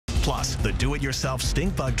Plus, the do-it-yourself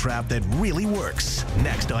stink bug trap that really works.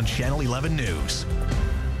 Next on Channel 11 News.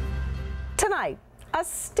 Tonight, a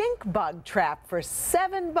stink bug trap for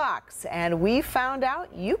 $7, and we found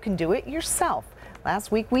out you can do it yourself.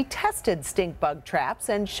 Last week we tested stink bug traps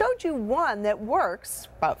and showed you one that works,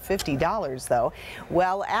 about $50 though.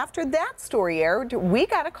 Well, after that story aired, we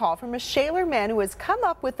got a call from a Shaler man who has come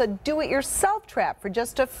up with a do-it-yourself trap for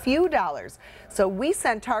just a few dollars. So we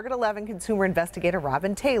sent Target 11 consumer investigator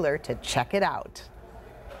Robin Taylor to check it out.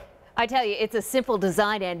 I tell you, it's a simple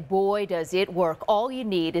design and boy does it work. All you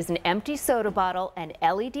need is an empty soda bottle, an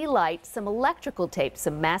LED light, some electrical tape,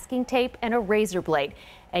 some masking tape, and a razor blade.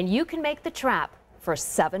 And you can make the trap for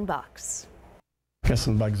 $7. Got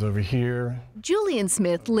some bugs over here. Julian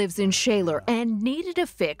Smith lives in Shaler and needed a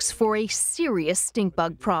fix for a serious stink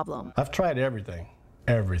bug problem. I've tried everything.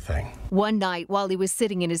 Everything. One night while he was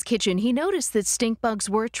sitting in his kitchen, he noticed that stink bugs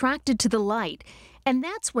were attracted to the light. And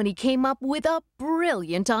that's when he came up with a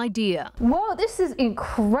brilliant idea. Whoa, this is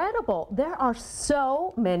incredible. There are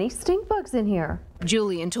so many stink bugs in here.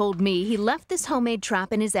 Julian told me he left this homemade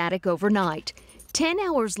trap in his attic overnight. 10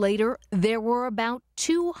 hours later, there were about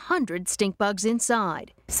 200 stink bugs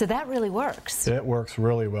inside. So that really works. It works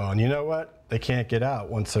really well. And you know what? They can't get out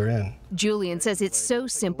once they're in. Julian says it's so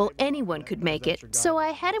simple anyone could make it, so I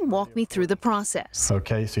had him walk me through the process.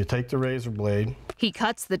 Okay, so you take the razor blade. He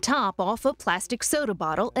cuts the top off a plastic soda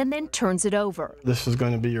bottle and then turns it over. This is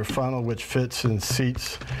going to be your funnel, which fits and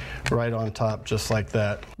seats right on top, just like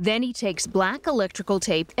that. Then he takes black electrical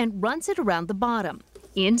tape and runs it around the bottom.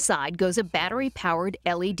 Inside goes a battery-powered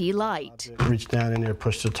LED light. Reach down in there,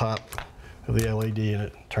 push the top of the LED, and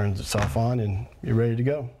it turns itself on, and you're ready to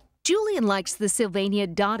go. Julian likes the Sylvania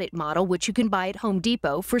Dotted model, which you can buy at Home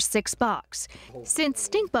Depot for $6. Since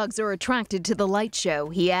stink bugs are attracted to the light show,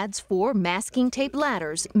 he adds 4 masking tape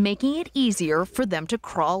ladders, making it easier for them to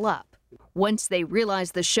crawl up. Once they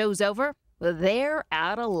realize the show's over, they're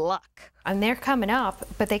out of luck. And they're coming up,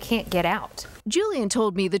 but they can't get out. Julian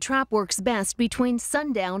told me the trap works best between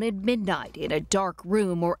sundown and midnight in a dark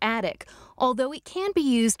room or attic, although it can be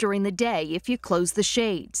used during the day if you close the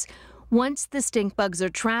shades. Once the stink bugs are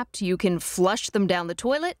trapped, you can flush them down the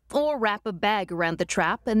toilet or wrap a bag around the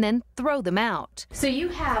trap and then throw them out. So you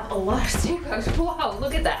have a lot of stink bugs. Wow,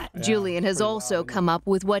 look at that. Yeah, Julian has also come up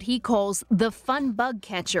with what he calls the fun bug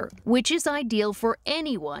catcher, which is ideal for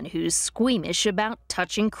anyone who's squeamish about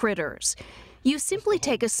touching critters. You simply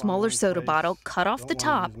take a smaller soda bottle, cut off the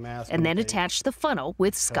top, and then attach the funnel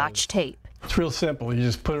with Scotch tape. It's real simple. You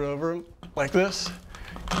just put it over them like this,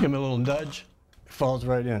 give them a little nudge, it falls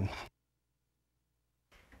right in.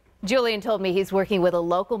 Julian told me he's working with a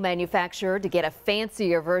local manufacturer to get a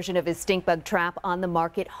fancier version of his stink bug trap on the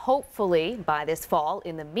market, hopefully by this fall.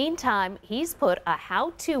 In the meantime, he's put a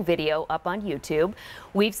how-to video up on YouTube.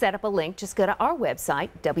 We've set up a link. Just go to our website,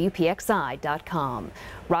 WPXI.com.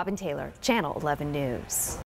 Robin Taylor, Channel 11 News.